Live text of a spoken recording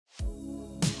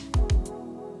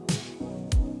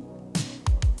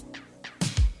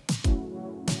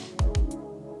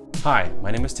Hi, my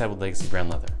name is Ted with Legacy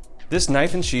Brand Leather. This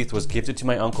knife and sheath was gifted to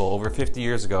my uncle over 50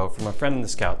 years ago from a friend in the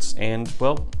Scouts, and,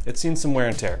 well, it's seen some wear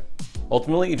and tear.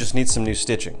 Ultimately, it just needs some new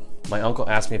stitching. My uncle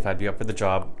asked me if I'd be up for the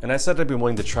job, and I said I'd be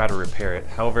willing to try to repair it.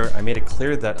 However, I made it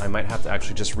clear that I might have to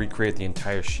actually just recreate the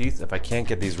entire sheath if I can't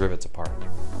get these rivets apart.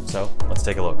 So, let's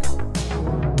take a look.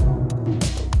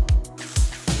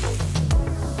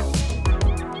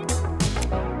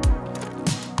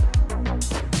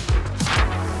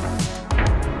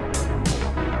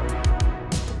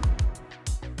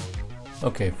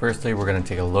 Okay, firstly we're going to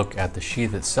take a look at the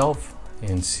sheath itself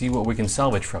and see what we can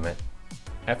salvage from it.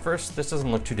 At first, this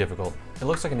doesn't look too difficult. It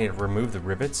looks like I need to remove the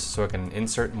rivets so I can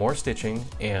insert more stitching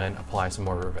and apply some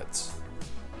more rivets.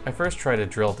 I first tried to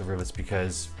drill the rivets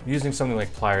because using something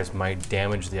like pliers might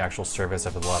damage the actual surface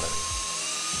of the leather.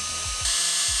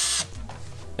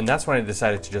 And that's when I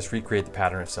decided to just recreate the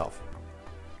pattern itself.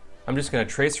 I'm just going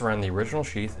to trace around the original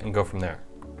sheath and go from there.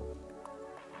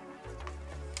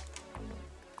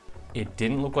 It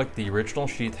didn't look like the original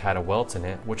sheath had a welt in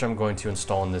it, which I'm going to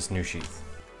install in this new sheath.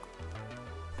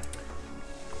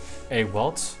 A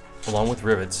welt, along with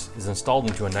rivets, is installed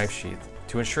into a knife sheath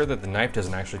to ensure that the knife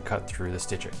doesn't actually cut through the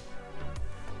stitching.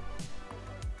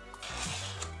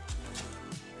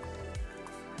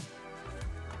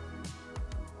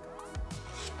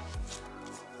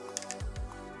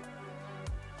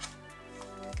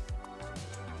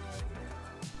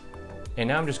 And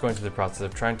now I'm just going through the process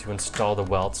of trying to install the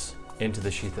welts into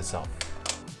the sheath itself.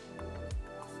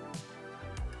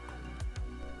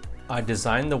 I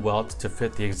designed the welt to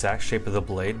fit the exact shape of the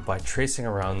blade by tracing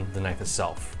around the knife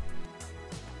itself.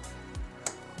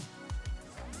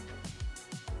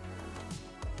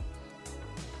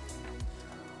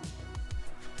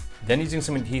 Then using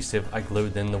some adhesive, I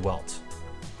glued in the welt.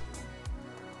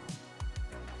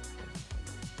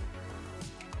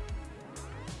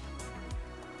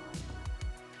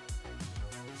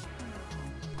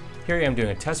 Here I am doing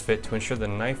a test fit to ensure the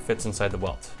knife fits inside the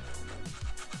welt.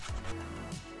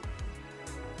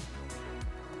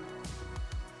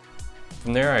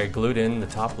 From there I glued in the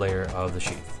top layer of the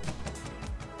sheath.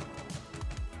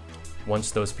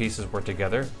 Once those pieces were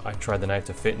together, I tried the knife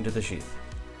to fit into the sheath.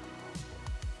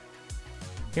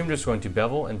 Here I'm just going to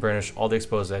bevel and burnish all the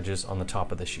exposed edges on the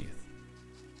top of the sheath.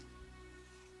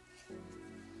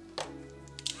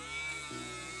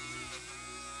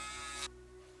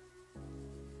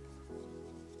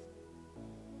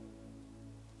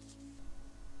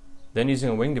 Then using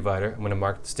a wing divider, I'm going to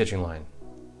mark the stitching line.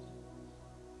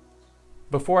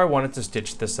 Before I wanted to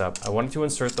stitch this up, I wanted to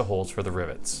insert the holes for the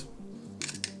rivets.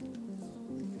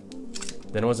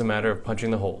 Then it was a matter of punching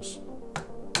the holes.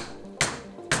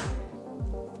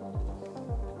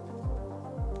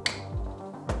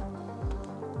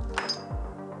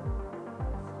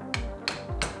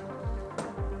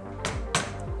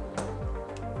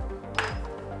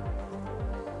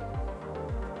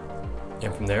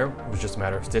 And from there, it was just a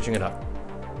matter of stitching it up.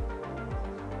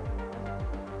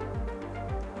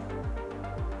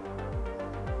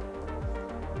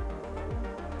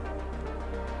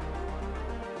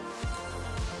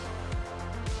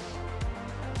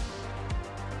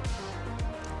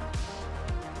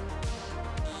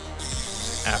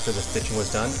 After the stitching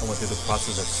was done, I went through the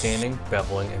process of sanding,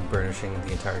 beveling, and burnishing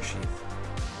the entire sheath.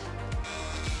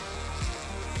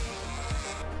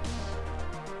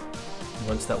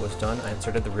 Once that was done, I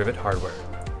inserted the rivet hardware.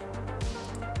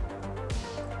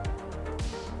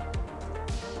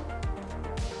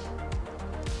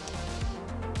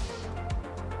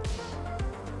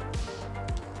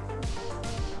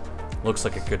 Looks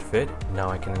like a good fit. Now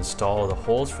I can install the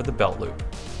holes for the belt loop.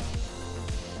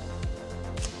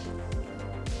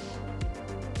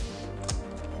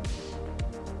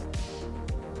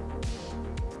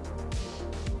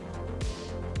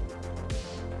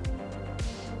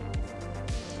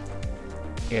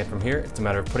 And from here, it's a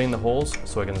matter of putting the holes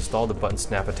so I can install the button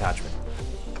snap attachment.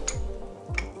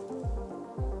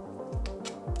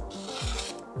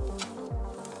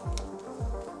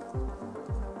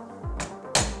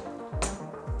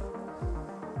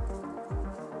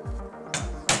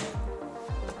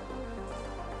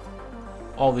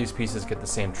 All these pieces get the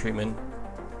same treatment,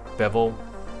 bevel,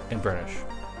 and burnish.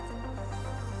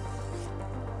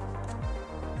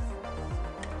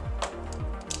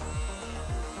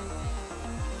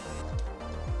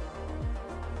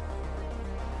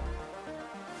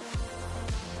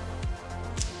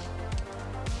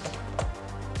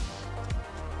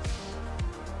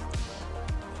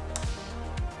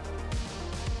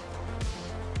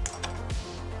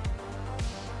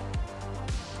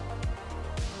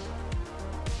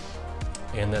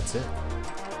 And that's it.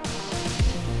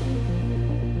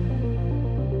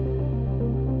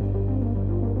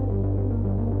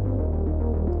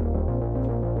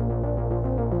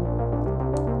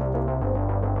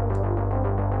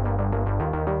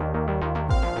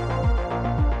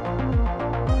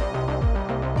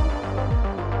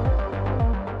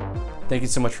 Thank you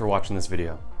so much for watching this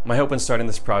video. My hope in starting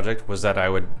this project was that I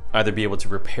would either be able to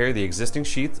repair the existing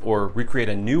sheath or recreate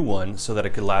a new one so that it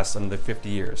could last another 50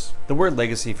 years. The word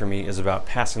legacy for me is about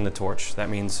passing the torch. That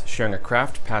means sharing a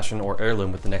craft, passion, or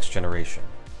heirloom with the next generation.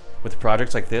 With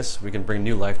projects like this, we can bring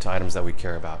new life to items that we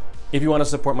care about. If you want to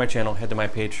support my channel, head to my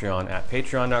Patreon at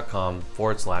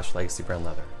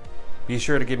patreon.com/legacybrandleather. Be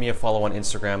sure to give me a follow on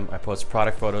Instagram. I post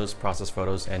product photos, process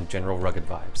photos, and general rugged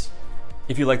vibes.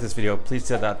 If you like this video, please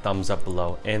hit that thumbs up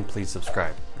below and please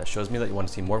subscribe. That shows me that you want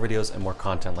to see more videos and more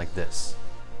content like this.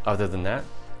 Other than that,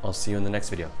 I'll see you in the next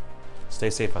video. Stay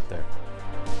safe out there.